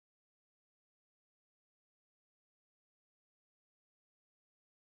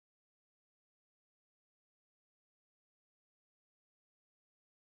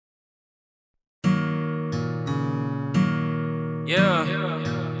Yeah.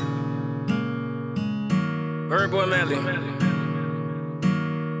 Burg boy Manly.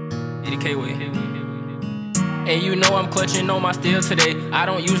 EDK way. And you know I'm clutching on my steel today. I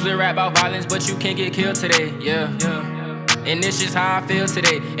don't usually rap about violence, but you can get killed today. Yeah. And this just how I feel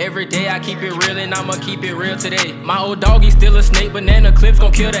today. Every day I keep it real and I'ma keep it real today. My old dog, he's still a snake. Banana clips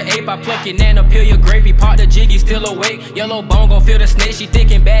gon' kill the ape. I pluck your nana, peel your grape. He pop the jig, he still awake. Yellow bone gon' feel the snake. She thick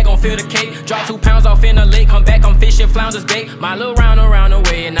and bad gon' feel the cake. Drop 2 pounds off in the lake. Come back, I'm fishing flounders bait. My little round around the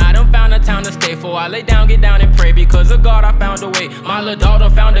way. And I done found a town to stay for. I lay down, get down and pray. Because of God I found a way. My little dog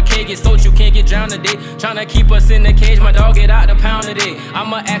done found a cage. Get sold, you can't get drowned today. Tryna keep us in the cage. My dog get out the pound today.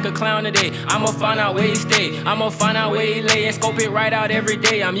 I'ma act a clown today. I'ma find out where he stay. I'ma find out where he lay and scope it right out every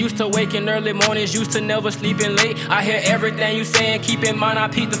day. I'm used to waking early mornings, used to never sleeping late. I hear everything you saying, keep in mind I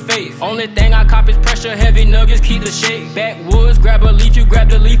peep the face. Only thing I cop is pressure, heavy nuggets, keep the shake. Backwoods, grab a leaf, you grab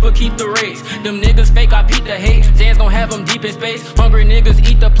the leaf, but keep the race. Them niggas fake, I peep the hate. Zan's gon' have them deep in space. Hungry niggas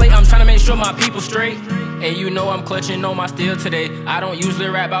eat the plate, I'm tryna make sure my people straight. And you know I'm clutching on my steel today. I don't usually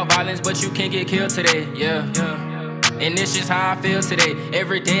rap about violence, but you can get killed today. Yeah. And this just how I feel today.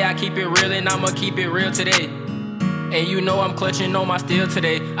 Every day I keep it real and I'ma keep it real today. And you know I'm clutching on my steel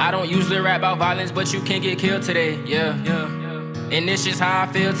today. I don't usually rap about violence, but you can get killed today. Yeah. And this just how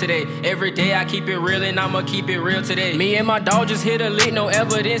I feel today. Every day I keep it real and I'ma keep it real today. Me and my dog just hit a lick, no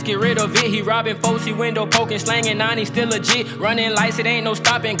evidence, get rid of it. He robbing folks, he window poking, slanging 90, still legit. Running lights, it ain't no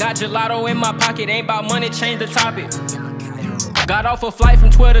stopping. Got gelato in my pocket, ain't about money, change the topic. Got off a flight from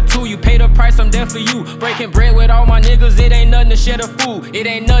 12 to 2, you pay the price, I'm there for you. Breaking bread with all my niggas, it ain't nothing to share the food. It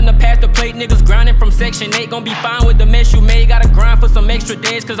ain't nothing to pass the plate, niggas grinding from section 8. Gon' be fine with the mess you made, gotta grind for some extra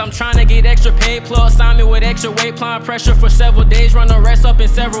days. Cause I'm tryna get extra paid, plus assignment with extra weight. Applying pressure for several days, run the rest up in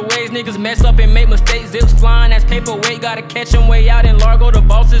several ways. Niggas mess up and make mistakes, zips flying, that's paperweight. Gotta catch them way out in Largo, the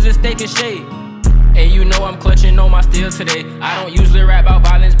bosses is steak and shade. And you know I'm clutching on my steel today. I don't usually rap about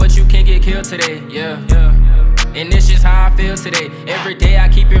violence, but you can get killed today. Yeah. And this just how I feel today. Every day I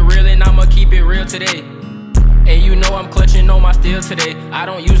keep it real and I'ma keep it real today. And you know I'm clutching on my steel today. I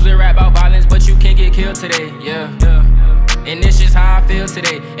don't usually rap about violence, but you can get killed today. Yeah. And this just how I feel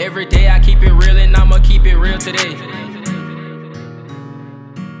today. Every day I keep it real and I'ma keep it real today.